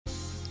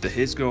The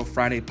His Girl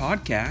Friday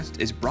podcast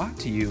is brought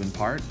to you in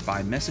part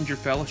by Messenger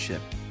Fellowship,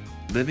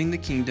 living the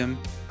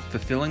kingdom,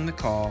 fulfilling the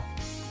call,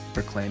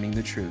 proclaiming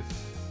the truth.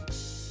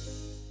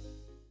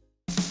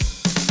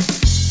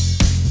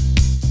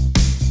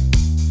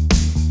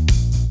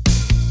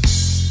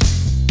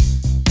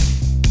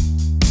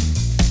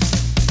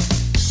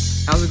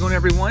 How's it going,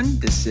 everyone?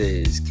 This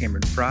is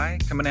Cameron Fry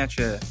coming at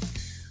you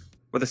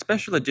with a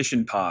special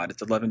edition pod.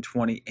 It's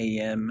 11:20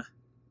 a.m.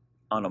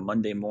 on a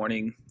Monday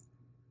morning.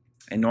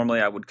 And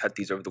normally I would cut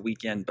these over the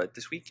weekend, but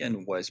this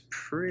weekend was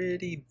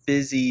pretty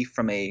busy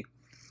from a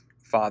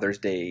Father's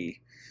Day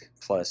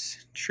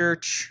plus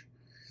church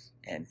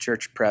and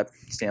church prep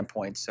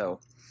standpoint. So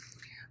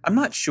I'm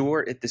not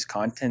sure if this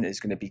content is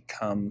going to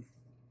become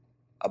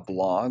a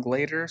blog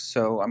later.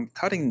 So I'm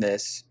cutting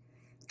this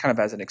kind of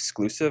as an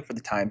exclusive for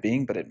the time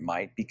being, but it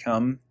might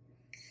become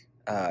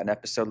an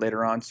episode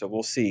later on. So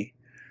we'll see.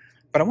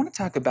 But I want to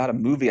talk about a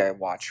movie I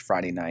watched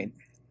Friday night.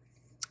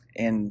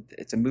 And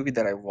it's a movie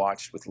that I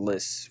watched with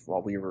Liz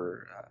while we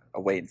were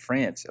away in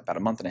France about a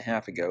month and a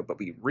half ago. But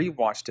we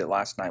rewatched it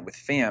last night with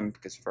fam,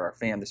 because for our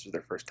fam, this was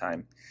their first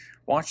time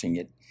watching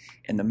it.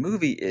 And the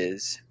movie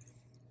is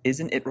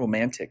Isn't It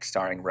Romantic,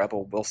 starring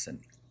Rebel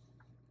Wilson.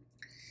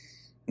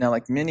 Now,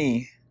 like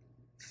many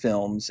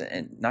films,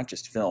 and not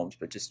just films,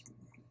 but just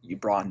you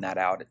broaden that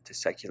out to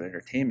secular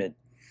entertainment,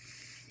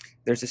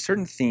 there's a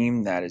certain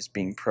theme that is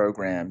being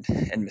programmed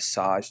and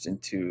massaged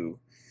into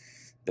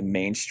the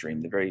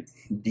mainstream, the very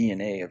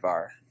DNA of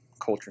our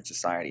culture and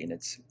society. And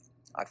it's,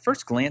 at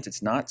first glance,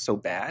 it's not so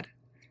bad,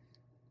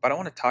 but I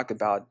want to talk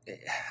about,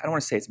 I don't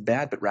want to say it's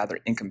bad, but rather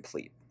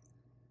incomplete.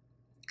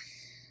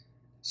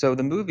 So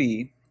the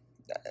movie,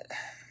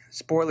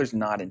 spoilers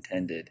not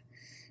intended,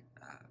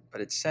 but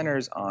it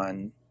centers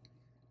on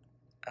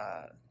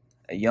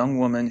a young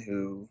woman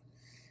who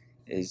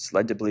is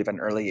led to believe at an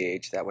early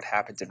age that what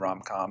happens in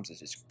rom-coms is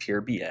just pure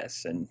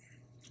BS, and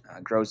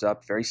grows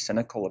up very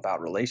cynical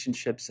about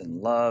relationships and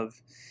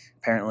love.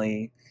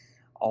 Apparently,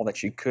 all that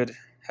she could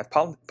have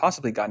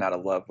possibly gotten out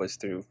of love was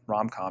through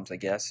rom-coms, I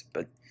guess.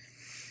 But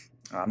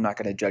I'm not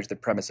going to judge the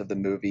premise of the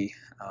movie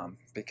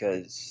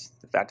because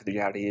the fact of the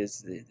reality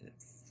is,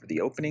 for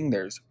the opening,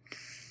 there's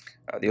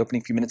the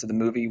opening few minutes of the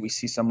movie, we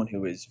see someone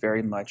who is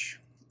very much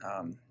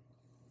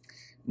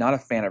not a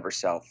fan of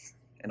herself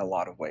in a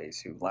lot of ways,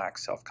 who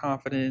lacks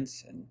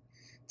self-confidence, and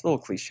it's a little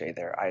cliche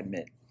there, I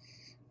admit.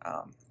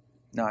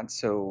 Not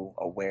so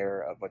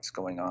aware of what's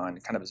going on,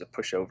 kind of as a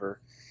pushover.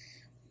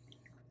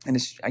 And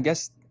it's, I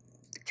guess,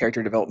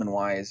 character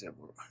development-wise,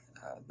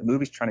 the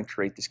movie's trying to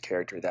create this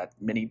character that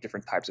many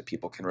different types of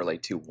people can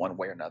relate to one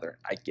way or another.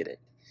 I get it.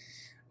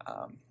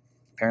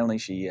 Apparently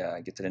she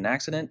gets in an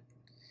accident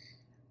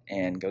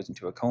and goes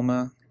into a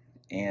coma,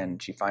 and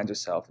she finds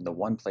herself in the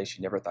one place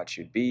she never thought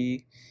she would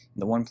be, in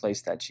the one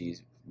place that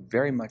she's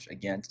very much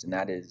against, and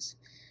that is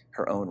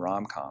her own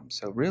rom-com.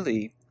 So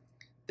really,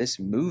 this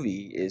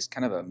movie is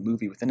kind of a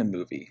movie within a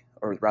movie,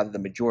 or rather the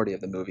majority of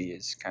the movie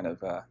is kind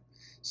of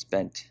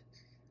spent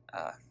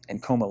in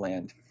coma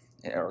land,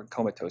 or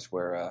comatose,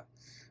 where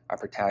our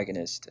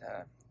protagonist,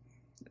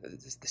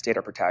 the state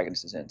our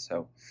protagonist is in.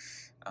 So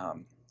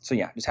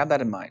yeah, just have that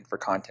in mind for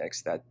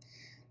context, that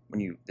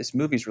this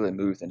movie is really a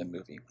movie within a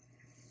movie.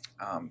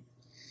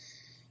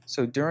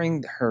 So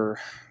during her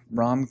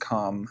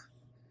rom-com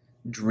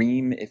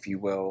dream, if you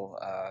will,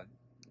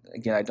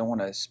 again, I don't want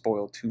to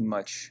spoil too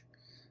much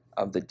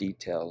of the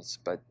details,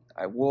 but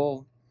I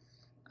will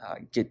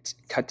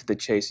cut to the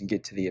chase and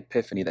get to the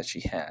epiphany that she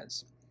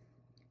has.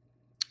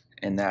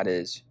 And that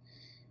is,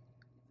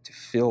 to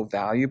feel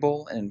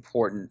valuable and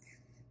important,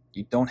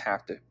 you don't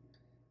have to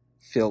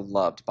feel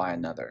loved by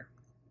another.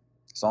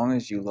 As long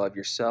as you love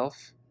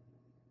yourself,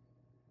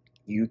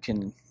 you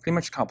can pretty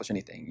much accomplish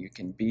anything. You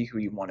can be who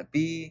you want to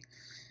be,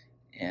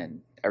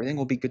 and everything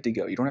will be good to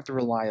go. You don't have to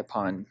rely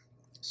upon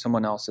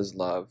someone else's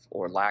love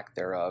or lack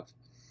thereof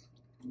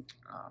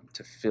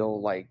to feel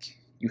like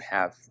you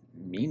have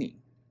meaning.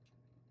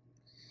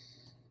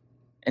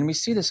 And we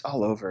see this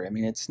all over. I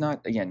mean, it's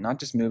not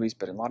just movies,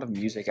 but a lot of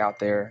music out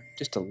there,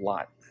 just a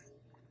lot.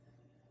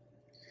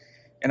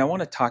 And I want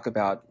to talk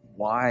about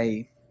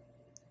why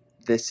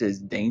this is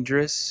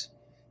dangerous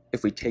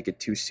if we take it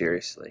too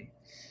seriously.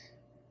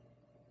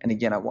 And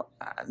again,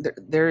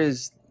 there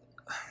is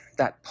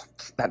that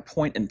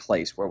point in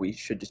place where we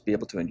should just be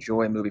able to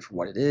enjoy a movie for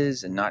what it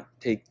is and not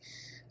take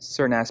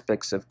certain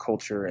aspects of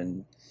culture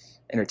and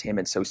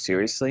entertainment so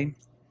seriously.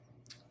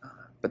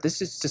 But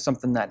this is just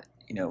something that,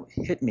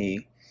 hit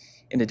me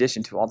in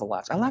addition to all the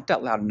laughs. I laughed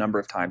out loud a number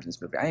of times in this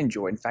movie. I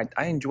enjoyed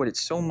it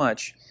so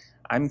much,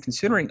 I'm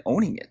considering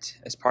owning it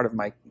as part of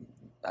my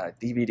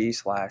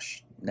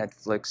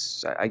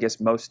DVD/Netflix. I guess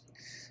most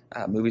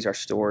movies are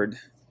stored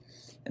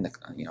in the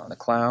in the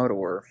cloud,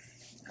 or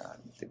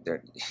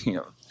they're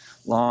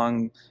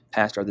long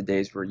past are the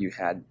days where you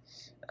had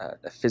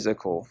a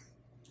physical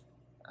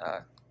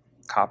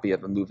copy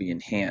of a movie in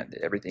hand.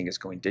 Everything is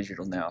going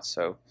digital now,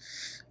 so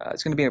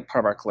it's going to be a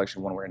part of our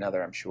collection one way or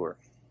another, I'm sure.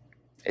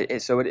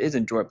 So it is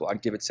enjoyable.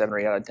 I'd give it 7 or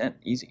 8 out of 10,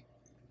 easy.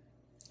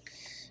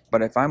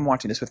 But if I'm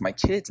watching this with my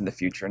kids in the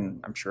future,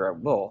 and I'm sure I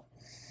will,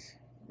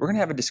 we're going to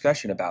have a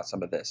discussion about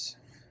some of this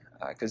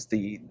because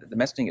the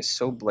messaging is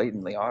so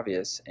blatantly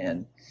obvious.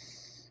 And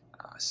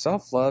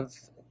self-love,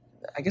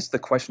 I guess the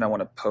question I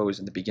want to pose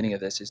in the beginning of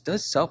this is,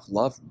 does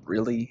self-love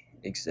really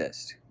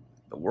exist?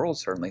 The world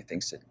certainly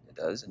thinks it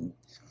does, and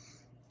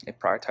it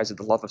prioritizes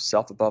the love of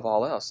self above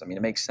all else. I mean,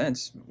 it makes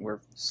sense. We're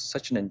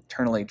such an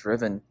internally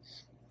driven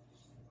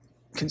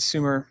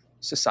consumer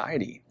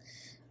society.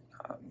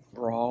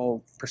 We're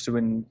all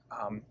pursuing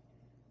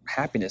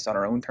happiness on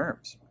our own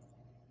terms,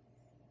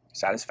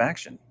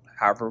 satisfaction,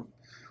 however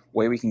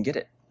way we can get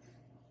it.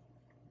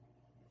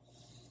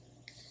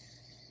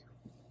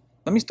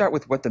 Let me start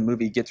with what the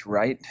movie gets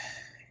right.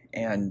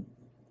 And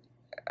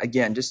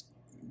again, just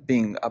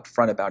being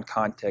upfront about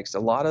context, a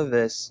lot of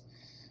this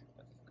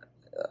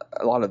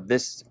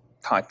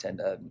content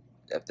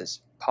of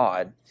this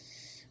pod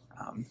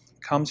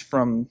comes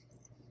from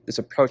this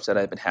approach that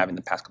I've been having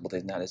the past couple of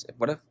days. And that is,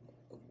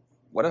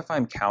 what if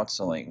I'm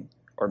counseling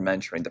or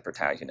mentoring the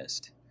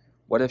protagonist?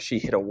 What if she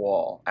hit a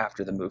wall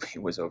after the movie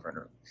was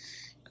over?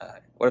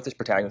 What if this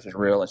protagonist was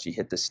real and she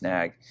hit the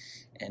snag?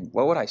 And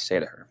what would I say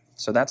to her?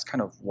 So that's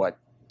kind of what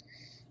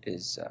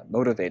is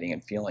motivating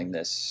and fueling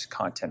this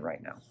content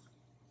right now.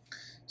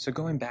 So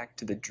going back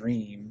to the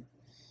dream,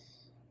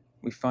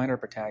 we find our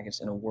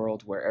protagonist in a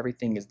world where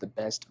everything is the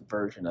best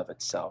version of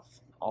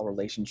itself. All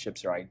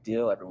relationships are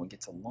ideal. Everyone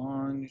gets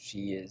along.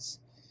 She is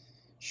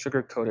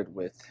sugar-coated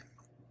with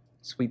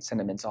sweet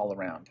sentiments all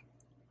around.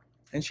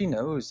 And she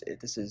knows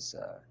this is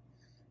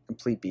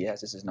complete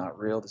BS. This is not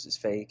real. This is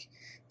fake.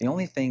 The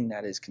only thing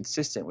that is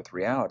consistent with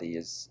reality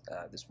is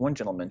this one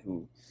gentleman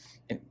who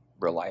in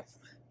real life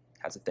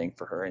has a thing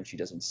for her and she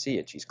doesn't see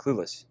it. She's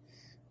clueless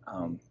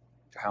to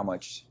how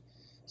much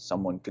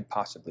someone could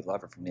possibly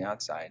love her from the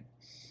outside.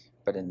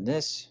 But in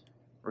this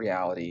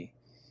reality,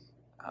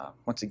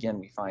 once again,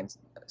 we find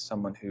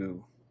someone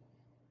who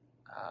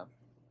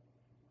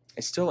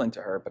is still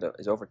into her, but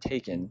is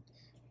overtaken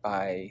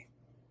by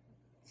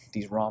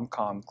these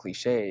rom-com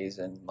cliches.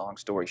 And long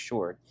story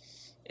short,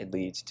 it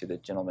leads to the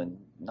gentleman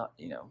not,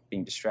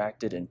 being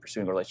distracted and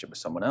pursuing a relationship with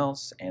someone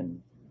else.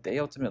 And they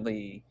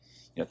ultimately,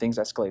 things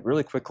escalate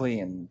really quickly,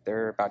 and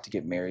they're about to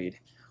get married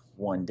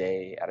one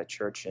day at a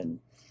church. And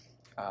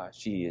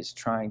she is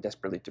trying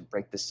desperately to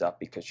break this up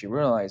because she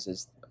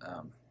realizes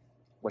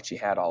what she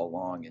had all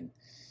along, and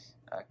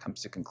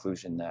comes to the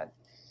conclusion that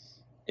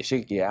if she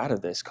could get out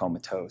of this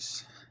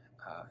comatose,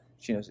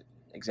 she knows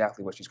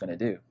exactly what she's going to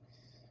do.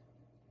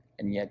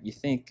 And yet you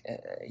think,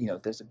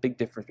 there's a big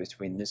difference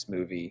between this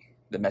movie,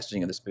 the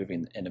messaging of this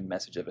movie, and a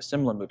message of a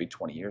similar movie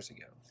 20 years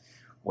ago,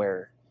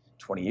 where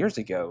 20 years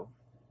ago,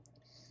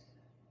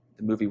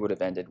 the movie would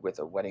have ended with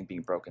a wedding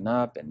being broken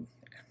up, and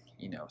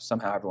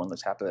somehow everyone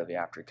lives happily ever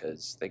after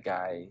because the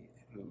guy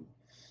who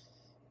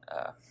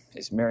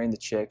is marrying the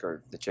chick,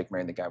 or the chick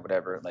marrying the guy,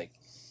 whatever,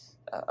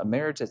 a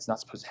marriage that's not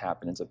supposed to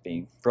happen ends up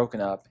being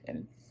broken up,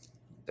 and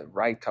the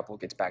right couple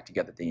gets back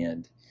together at the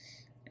end,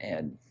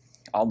 and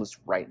all is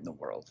right in the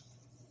world.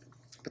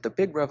 But the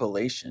big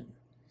revelation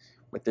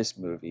with this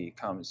movie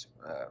comes,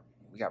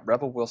 we got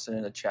Rebel Wilson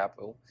in a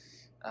chapel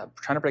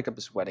trying to break up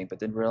this wedding, but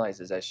then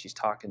realizes as she's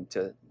talking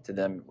to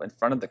them in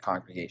front of the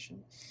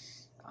congregation,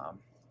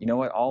 you know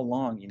what, all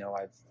along,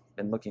 I've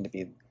been looking to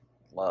be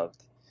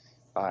loved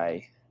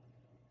by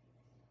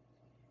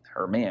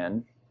her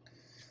man,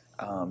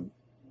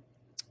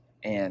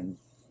 and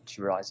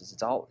she realizes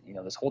it's all,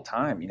 this whole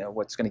time,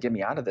 what's going to get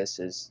me out of this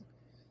is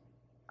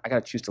I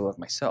got to choose to love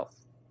myself.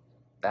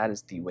 That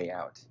is the way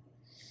out.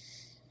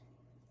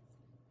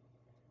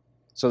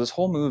 So this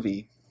whole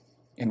movie,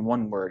 in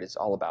one word, is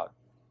all about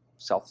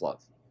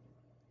self-love,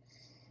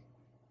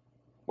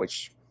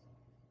 which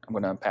I'm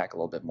going to unpack a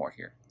little bit more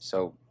here.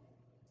 So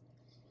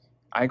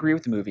I agree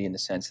with the movie in the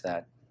sense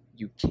that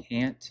you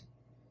can't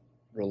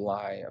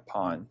rely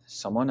upon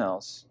someone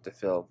else to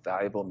feel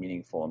valuable,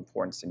 meaningful,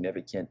 important,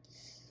 significant,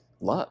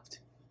 loved.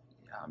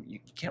 You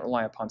can't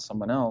rely upon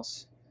someone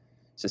else's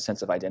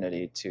sense of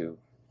identity to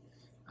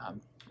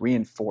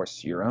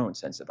reinforce your own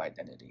sense of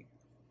identity.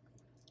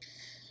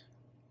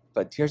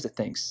 But here's the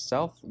thing,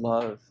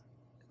 self-love,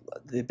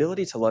 the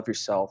ability to love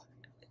yourself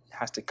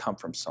has to come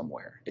from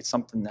somewhere. It's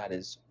something that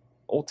is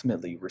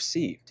ultimately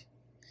received.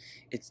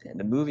 And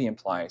the movie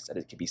implies that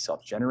it can be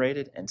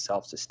self-generated and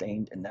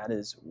self-sustained, and that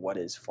is what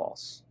is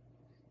false.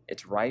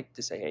 It's right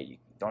to say, hey, you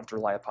don't have to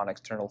rely upon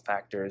external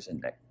factors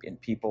and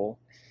people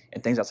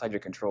and things outside your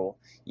control.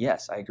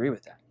 Yes, I agree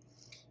with that.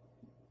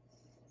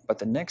 But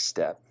the next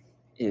step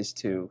is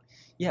to,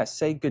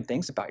 say good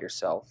things about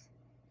yourself,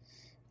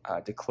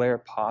 declare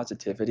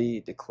positivity,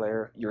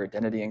 declare your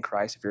identity in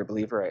Christ if you're a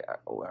believer.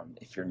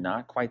 If you're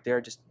not quite there,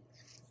 just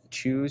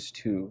choose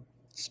to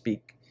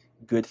speak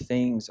good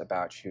things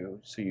about you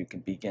so you can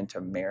begin to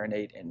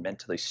marinate and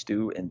mentally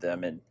stew in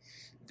them, and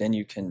then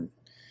you can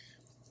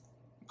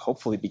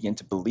hopefully begin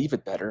to believe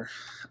it better.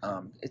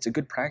 It's a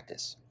good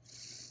practice.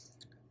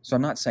 So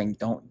I'm not saying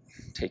don't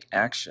take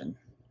action.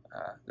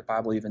 The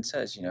Bible even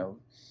says,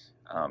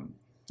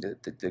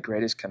 the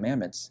greatest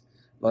commandments,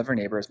 love your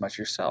neighbor as much as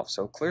yourself.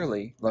 So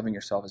clearly, loving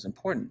yourself is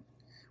important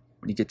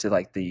when you get to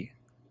like the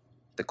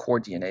core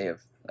DNA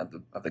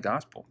of the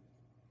gospel.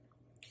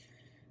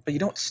 But you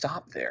don't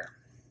stop there.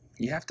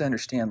 You have to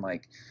understand,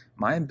 like,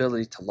 my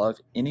ability to love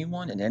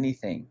anyone and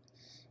anything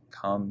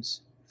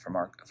comes from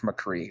a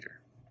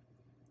creator.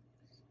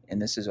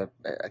 And this is a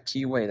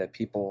key way that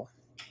people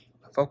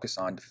focus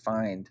on to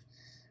find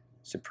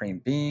supreme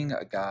being,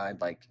 a God.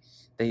 Like,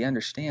 they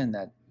understand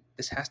that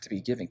this has to be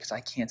given because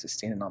I can't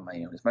sustain it on my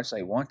own. As much as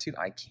I want to,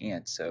 I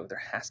can't. So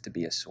there has to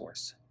be a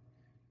source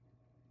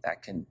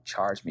that can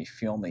charge me,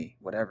 fuel me,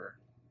 whatever.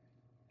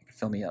 It can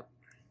fill me up.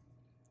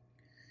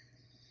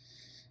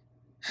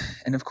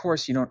 And of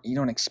course, you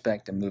don't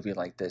expect a movie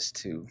like this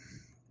to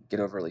get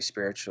overly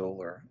spiritual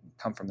or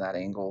come from that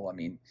angle. I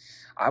mean,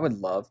 I would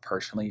love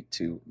personally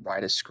to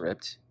write a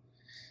script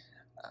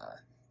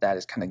that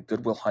is kind of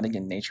Good Will Hunting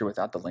in nature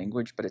without the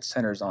language, but it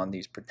centers on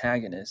these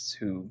protagonists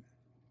who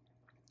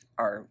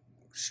are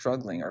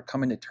struggling or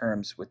coming to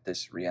terms with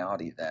this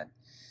reality that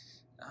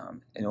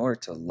in order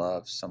to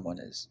love someone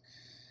as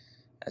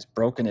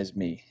broken as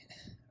me,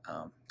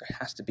 there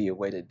has to be a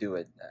way to do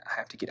it. I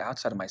have to get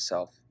outside of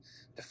myself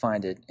to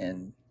find it,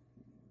 and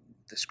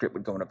the script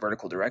would go in a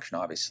vertical direction,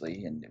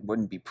 obviously, and it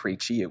wouldn't be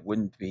preachy. It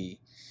wouldn't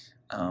be,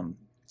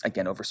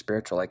 again, over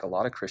spiritual like a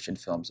lot of Christian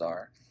films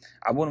are.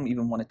 I wouldn't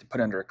even want it to put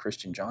under a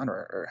Christian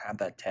genre or have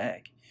that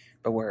tag,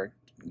 but where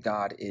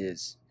God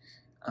is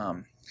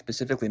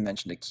specifically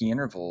mentioned at key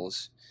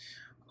intervals,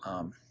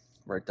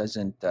 where it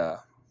doesn't,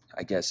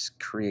 I guess,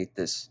 create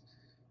this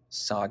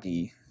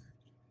soggy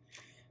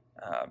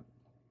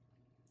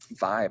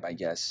vibe, I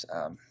guess,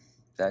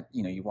 that,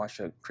 you watch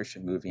a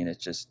Christian movie and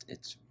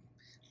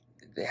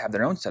they have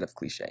their own set of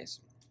cliches.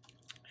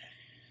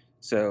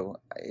 So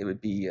it would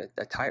be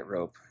a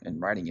tightrope in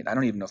writing it. I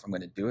don't even know if I'm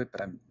going to do it,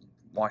 but I'm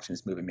watching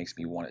this movie makes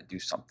me want to do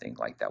something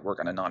like that. Work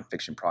on a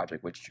nonfiction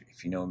project, which,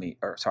 if you know me,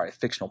 a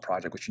fictional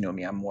project, which you know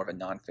me, I'm more of a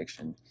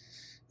nonfiction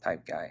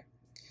type guy.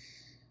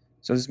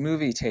 So this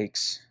movie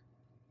takes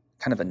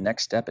kind of a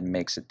next step and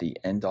makes it the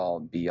end all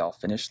be all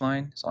finish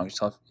line. As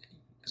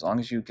long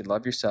as you can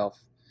love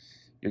yourself,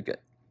 you're good.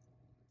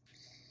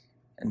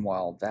 And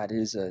while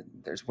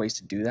there's ways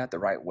to do that the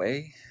right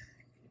way,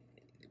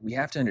 we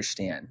have to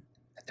understand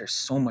that there's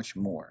so much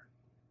more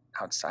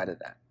outside of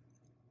that.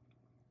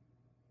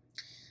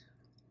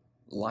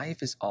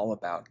 Life is all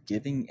about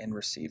giving and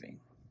receiving,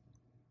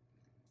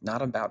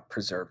 not about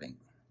preserving.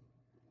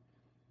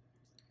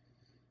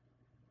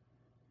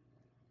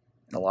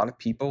 And a lot of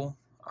people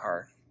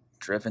are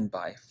driven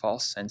by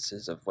false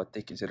senses of what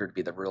they consider to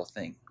be the real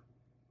thing.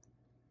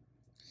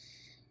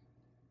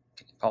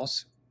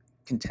 False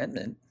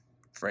contentment,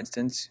 for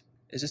instance,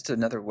 is just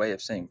another way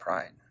of saying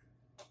pride.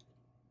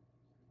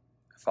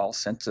 A false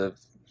sense of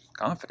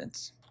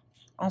confidence,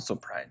 also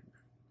pride.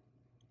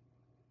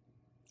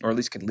 Or at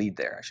least could lead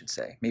there, I should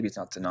say. Maybe it's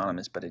not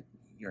synonymous, but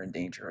you're in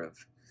danger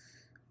of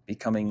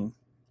becoming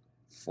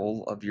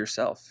full of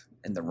yourself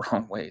in the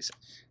wrong ways.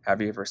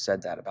 Have you ever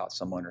said that about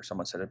someone, or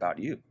someone said it about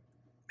you?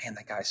 Man,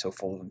 that guy's so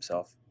full of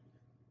himself.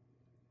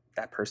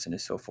 That person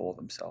is so full of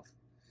himself.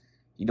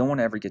 You don't want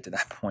to ever get to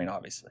that point,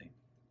 obviously.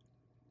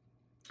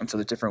 And so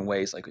there's different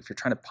ways, like if you're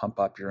trying to pump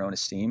up your own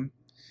esteem,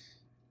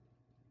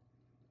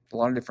 a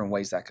lot of different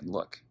ways that could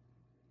look.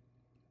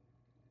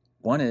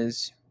 One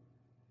is,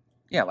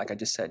 like I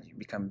just said, you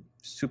become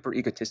super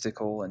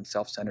egotistical and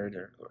self-centered,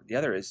 or the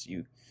other is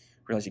you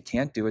realize you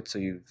can't do it, so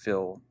you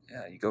feel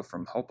you go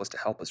from hopeless to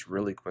helpless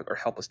really quick, or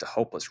helpless to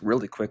hopeless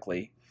really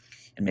quickly,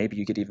 and maybe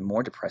you get even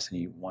more depressed than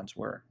you once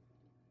were.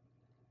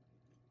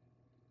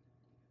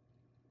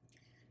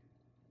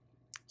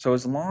 So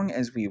as long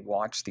as we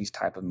watch these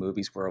type of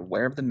movies, we're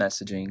aware of the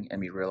messaging, and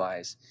we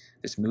realize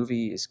this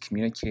movie is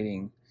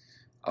communicating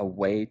a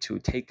way to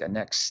take a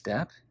next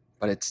step,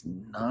 but it's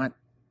not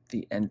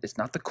the end. It's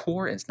not the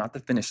core, and it's not the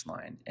finish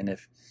line. And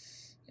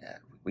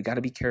we got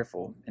to be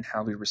careful in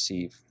how we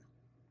receive.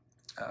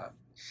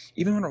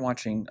 Even when we're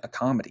watching a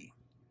comedy,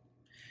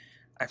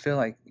 I feel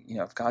like,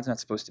 if God's not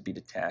supposed to be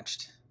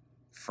detached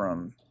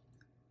from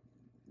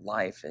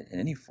life in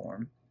any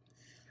form,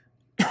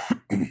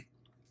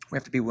 we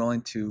have to be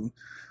willing to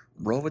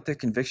roll with the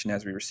conviction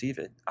as we receive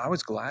it. I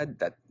was glad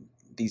that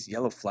these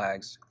yellow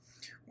flags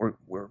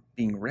were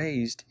being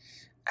raised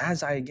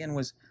as I, again,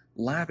 was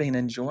laughing and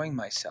enjoying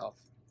myself.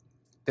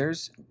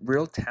 There's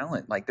real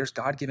talent. Like, there's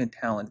God-given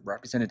talent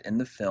represented in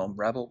the film.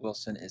 Rebel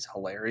Wilson is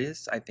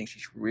hilarious. I think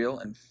she's real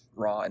and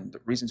raw. And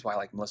the reasons why I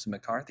like Melissa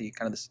McCarthy,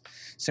 kind of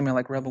similar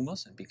like Rebel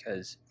Wilson,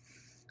 because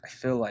I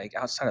feel like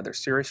outside of their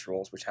serious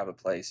roles, which have a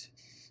place,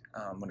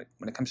 when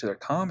it comes to their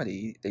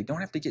comedy, they don't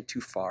have to get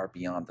too far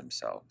beyond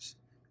themselves.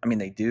 I mean,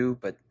 they do,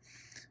 but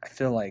I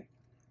feel like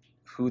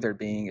who they're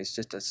being is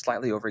just a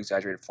slightly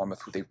over-exaggerated form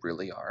of who they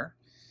really are.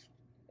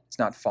 It's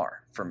not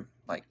far from,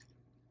 like,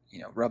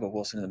 Rebel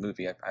Wilson in the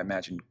movie, I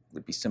imagine,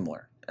 would be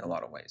similar in a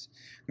lot of ways.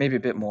 Maybe a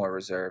bit more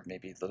reserved,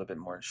 maybe a little bit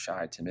more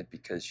shy, timid,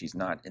 because she's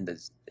not in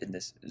this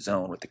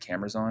zone with the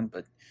cameras on.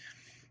 But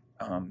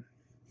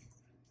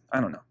I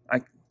don't know.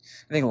 I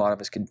think a lot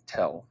of us can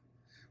tell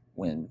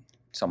when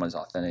someone's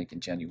authentic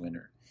and genuine,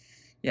 or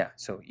Yeah,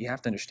 so you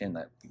have to understand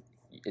that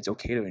it's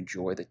okay to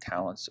enjoy the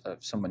talents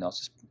of someone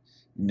else's,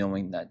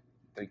 knowing that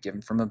they're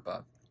given from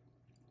above.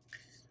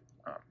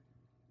 Um,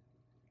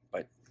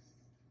 but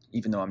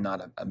even though I'm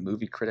not a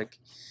movie critic,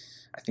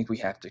 I think we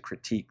have to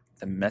critique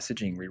the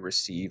messaging we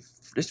receive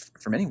just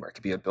from anywhere. It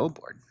could be a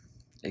billboard,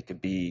 it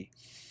could be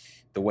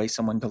the way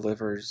someone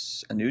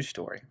delivers a news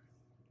story,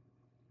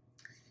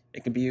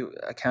 it could be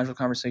a casual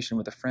conversation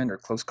with a friend or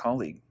close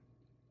colleague.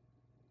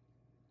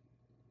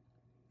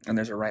 And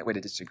there's a right way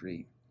to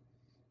disagree.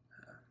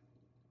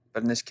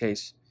 But in this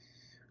case,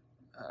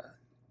 uh,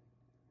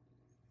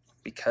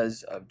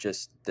 because of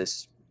just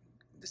this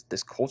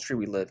culture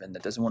we live in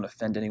that doesn't want to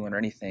offend anyone or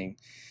anything,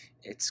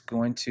 it's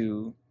going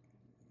to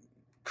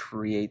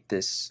create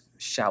this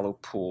shallow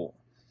pool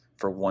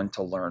for one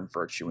to learn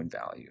virtue and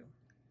value.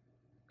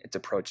 It's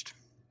approached,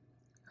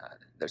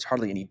 there's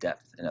hardly any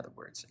depth, in other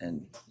words.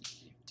 And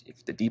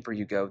if the deeper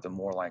you go, the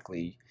more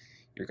likely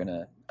you're going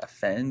to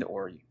offend,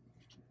 or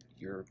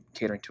you're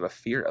catering to a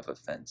fear of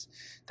offense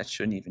that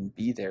shouldn't even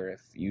be there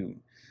if you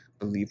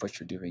believe what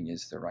you're doing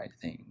is the right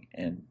thing.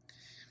 And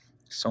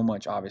so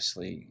much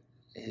obviously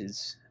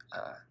is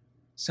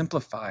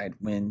simplified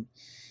when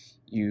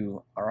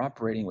you are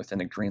operating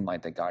within a green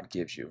light that God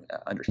gives you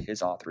under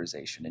His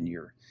authorization, and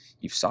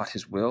you've sought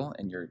His will,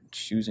 and you're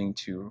choosing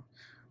to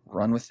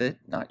run with it,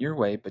 not your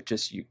way, but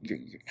just your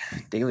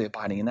daily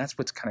abiding. And that's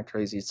what's kind of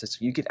crazy. It's just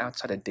you get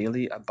outside of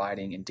daily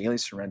abiding and daily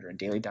surrender and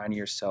daily dying to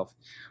yourself,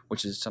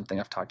 which is something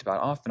I've talked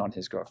about often on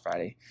His Growth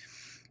Friday.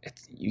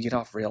 You get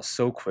off rails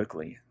so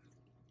quickly.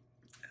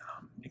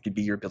 It could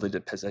be your ability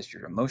to possess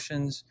your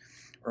emotions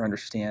or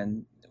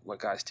understand what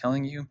God's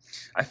telling you.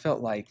 I felt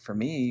like, for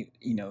me,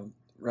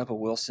 Rebel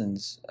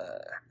Wilson's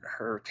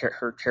her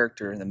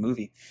character in the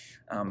movie,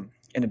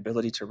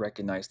 inability to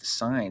recognize the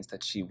signs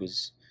that she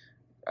was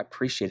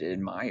appreciated,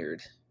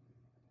 admired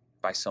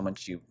by someone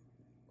she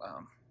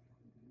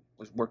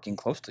was working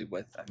closely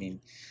with. I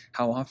mean,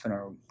 how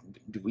often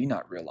do we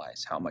not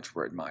realize how much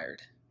we're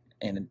admired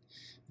and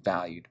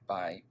valued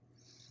by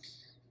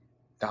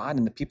God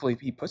and the people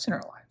He puts in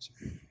our lives?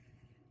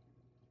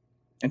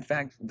 In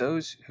fact,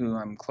 those who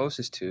I'm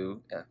closest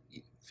to,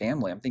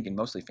 family, I'm thinking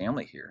mostly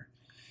family here,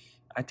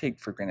 I take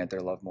for granted their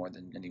love more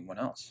than anyone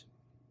else.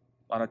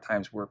 A lot of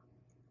times we're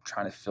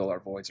trying to fill our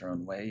voids our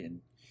own way,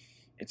 and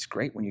it's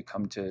great when you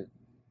come to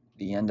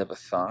the end of a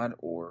thought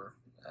or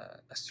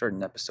a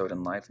certain episode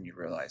in life and you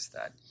realize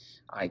that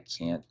I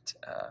can't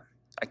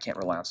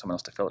rely on someone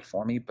else to fill it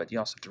for me. But you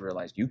also have to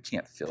realize you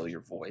can't fill your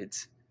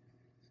voids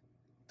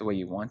the way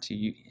you want to.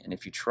 And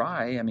if you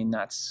try, I mean,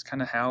 that's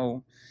kind of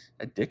how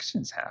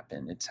addictions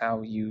happen. It's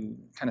how you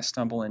kind of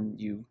stumble, and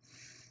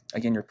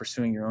you're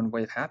pursuing your own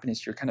way of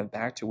happiness. You're kind of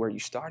back to where you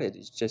started.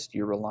 It's just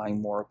you're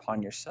relying more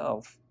upon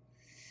yourself.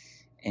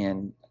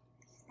 And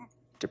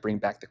to bring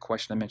back the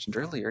question I mentioned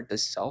earlier,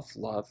 does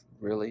self-love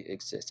really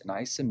exist? And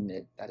I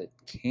submit that it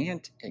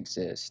can't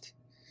exist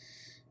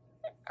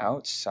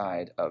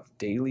outside of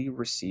daily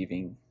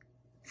receiving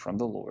from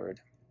the Lord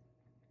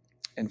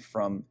and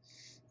from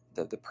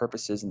the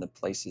purposes and the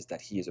places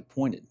that He has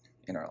appointed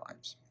in our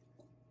lives.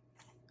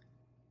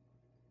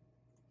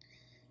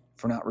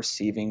 If we're not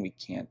receiving, we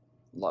can't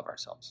love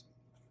ourselves.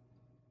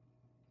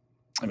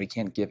 And we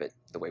can't give it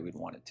the way we'd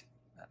want it to.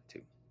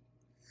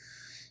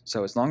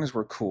 So as long as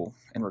we're cool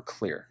and we're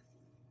clear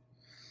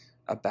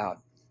about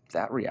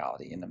that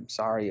reality, and I'm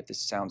sorry if this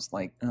sounds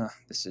like,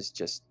 this is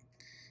just,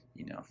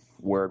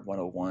 Word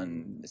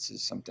 101, this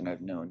is something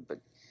I've known, but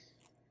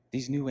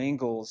these new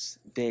angles,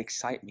 they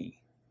excite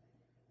me,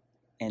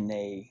 and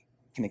they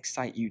can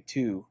excite you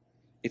too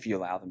if you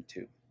allow them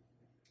to.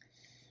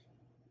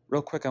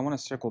 Real quick, I want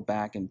to circle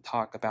back and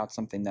talk about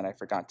something that I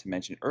forgot to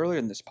mention earlier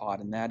in this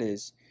pod, and that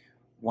is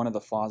one of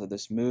the flaws of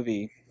this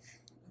movie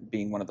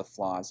being one of the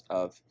flaws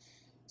of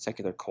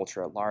secular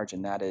culture at large,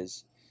 and that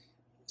is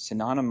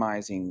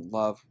synonymizing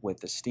love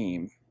with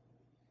esteem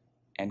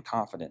and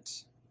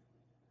confidence,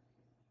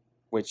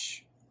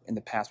 which in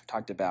the past we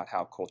talked about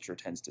how culture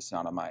tends to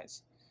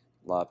synonymize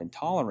love and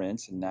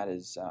tolerance, and that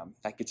is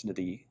that gets into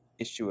the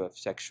issue of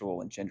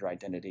sexual and gender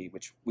identity,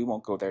 which we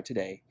won't go there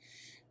today,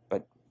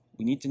 but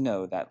we need to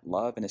know that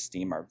love and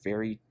esteem are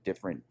very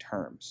different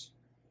terms.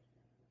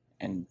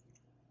 And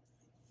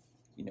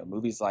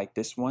movies like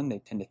this one, they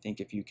tend to think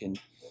if you can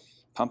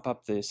pump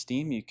up the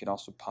esteem, you can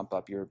also pump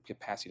up your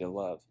capacity to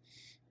love.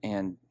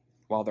 And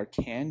while there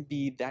can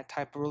be that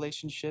type of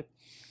relationship,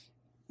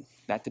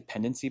 that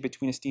dependency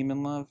between esteem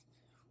and love,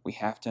 we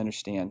have to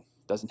understand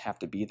doesn't have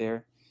to be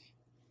there.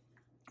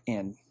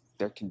 And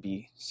there can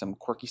be some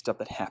quirky stuff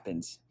that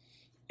happens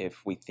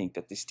if we think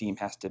that the esteem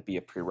has to be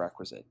a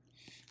prerequisite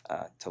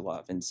to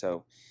love. And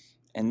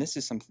this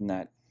is something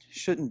that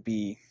shouldn't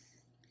be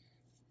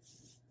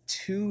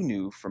too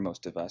new for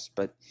most of us,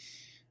 but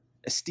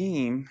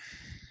esteem,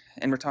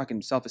 and we're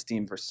talking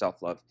self-esteem versus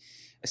self-love,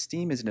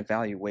 esteem is an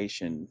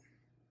evaluation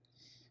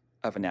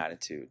of an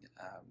attitude,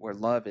 where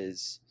love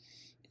is,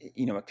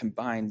 it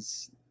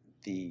combines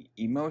the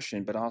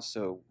emotion, but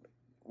also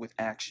with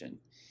action.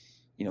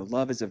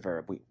 Love is a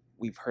verb.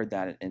 We've heard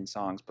that in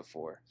songs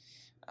before.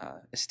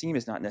 esteem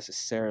is not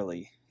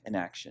necessarily an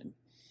action.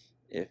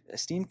 If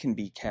esteem can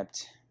be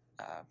kept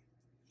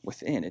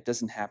within, it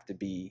doesn't have to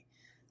be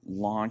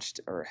launched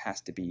or it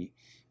has to be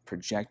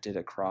projected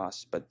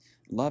across, but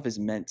love is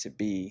meant to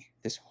be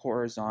this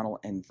horizontal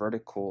and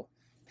vertical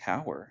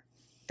power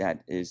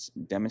that is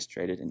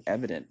demonstrated and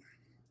evident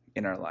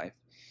in our life.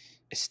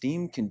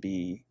 Esteem can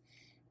be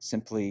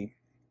simply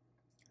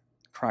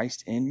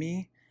Christ in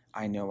me.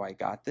 I know I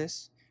got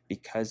this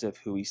because of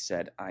who he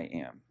said I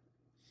am.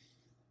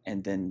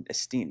 And then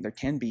esteem, there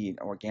can be an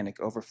organic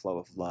overflow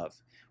of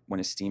love when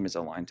esteem is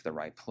aligned to the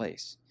right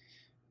place.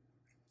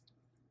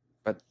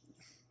 But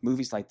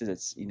movies like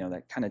this,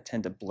 that kind of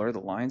tend to blur the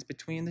lines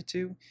between the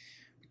two.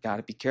 We got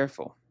to be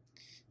careful.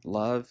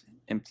 Love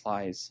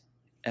implies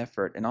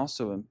effort and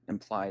also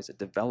implies a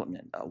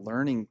development, a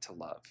learning to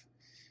love,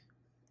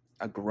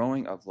 a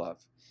growing of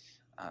love.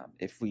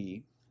 If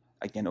we,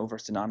 again,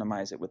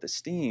 over-synonymize it with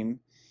esteem,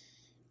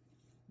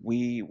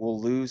 we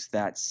will lose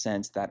that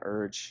sense, that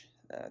urge,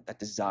 that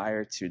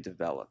desire to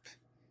develop.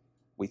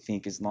 We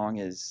think as long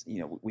as,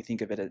 we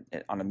think of it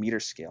on a meter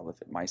scale. If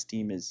my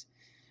esteem is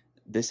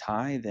this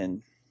high,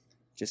 then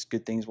just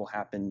good things will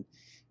happen.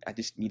 I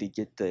just need to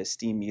get the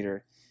esteem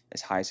meter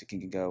as high as it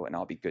can go, and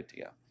I'll be good to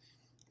go.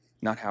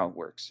 Not how it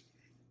works.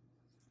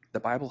 The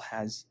Bible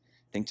has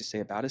things to say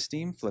about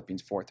esteem.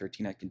 Philippians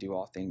 4:13, I can do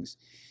all things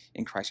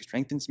in Christ who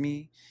strengthens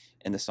me.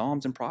 In the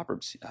Psalms and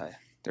Proverbs,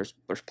 there's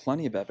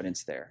plenty of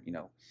evidence there.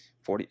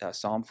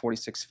 Psalm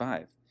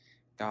 46:5,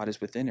 God is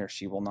within her,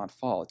 she will not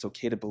fall. It's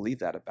okay to believe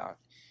that about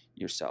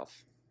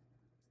yourself.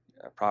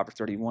 Proverbs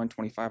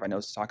 31:25, I know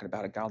it's talking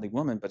about a godly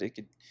woman, but it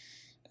could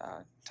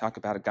talk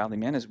about a godly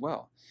man as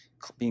well.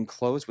 Being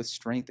clothed with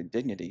strength and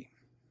dignity,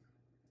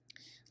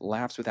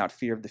 laughs without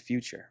fear of the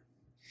future.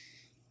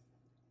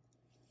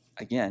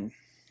 Again,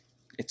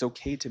 it's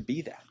okay to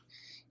be that.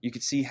 You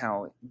could see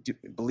how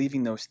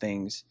believing those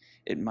things,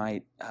 it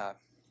might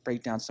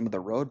break down some of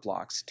the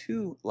roadblocks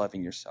to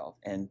loving yourself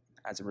and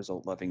as a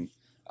result loving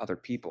other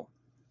people.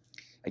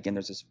 Again,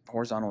 there's this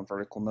horizontal and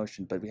vertical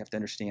notion, but we have to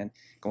understand,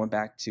 going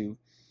back to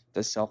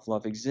does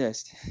self-love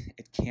exist?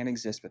 It can't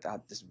exist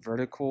without this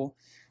vertical,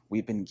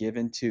 we've been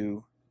given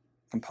to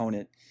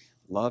component.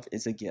 Love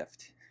is a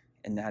gift,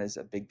 and that is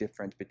a big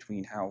difference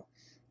between how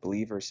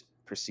believers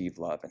perceive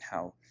love and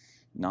how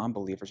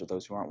non-believers or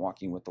those who aren't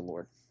walking with the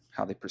Lord,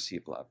 how they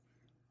perceive love.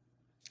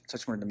 So I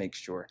just wanted to make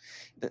sure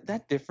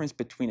that difference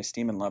between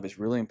esteem and love is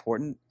really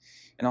important,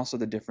 and also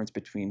the difference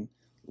between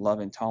love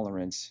and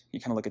tolerance. You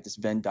kind of look at this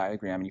Venn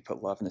diagram and you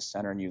put love in the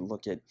center and you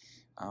look at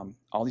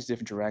all these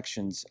different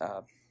directions.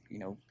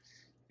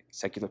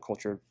 Secular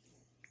culture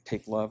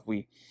take love.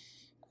 We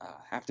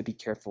have to be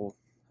careful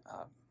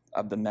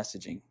of the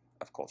messaging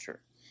of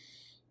culture,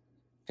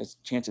 because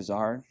chances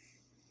are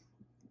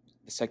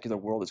the secular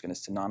world is going to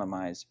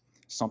synonymize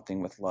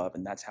something with love,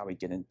 and that's how we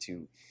get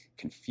into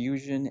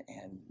confusion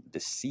and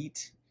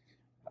deception,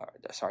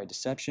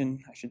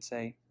 I should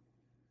say.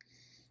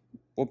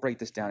 We'll break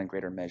this down in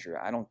greater measure.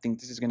 I don't think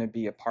this is going to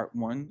be a part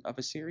one of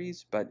a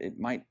series, but it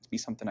might be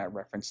something I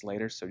reference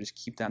later, so just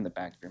keep that in the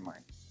back of your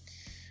mind.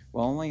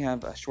 Well, I only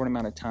have a short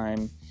amount of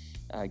time,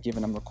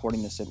 given I'm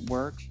recording this at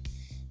work.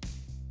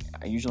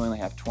 I usually only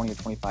have 20 or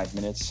 25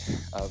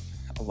 minutes of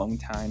alone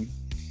time,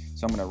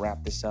 so I'm going to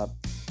wrap this up.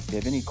 If you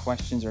have any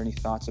questions or any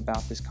thoughts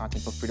about this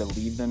content, feel free to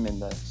leave them in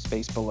the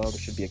space below. There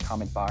should be a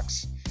comment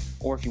box.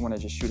 Or if you want to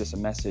just shoot us a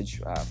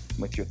message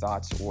with your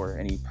thoughts or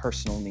any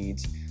personal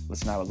needs,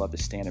 listen, I would love to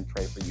stand and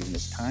pray for you in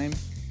this time.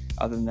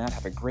 Other than that,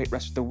 have a great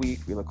rest of the week.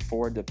 We look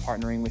forward to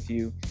partnering with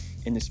you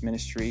in this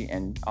ministry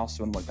and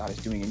also in what God is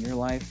doing in your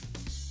life.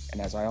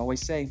 And as I always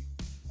say,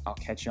 I'll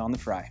catch you on the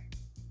fry.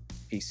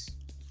 Peace.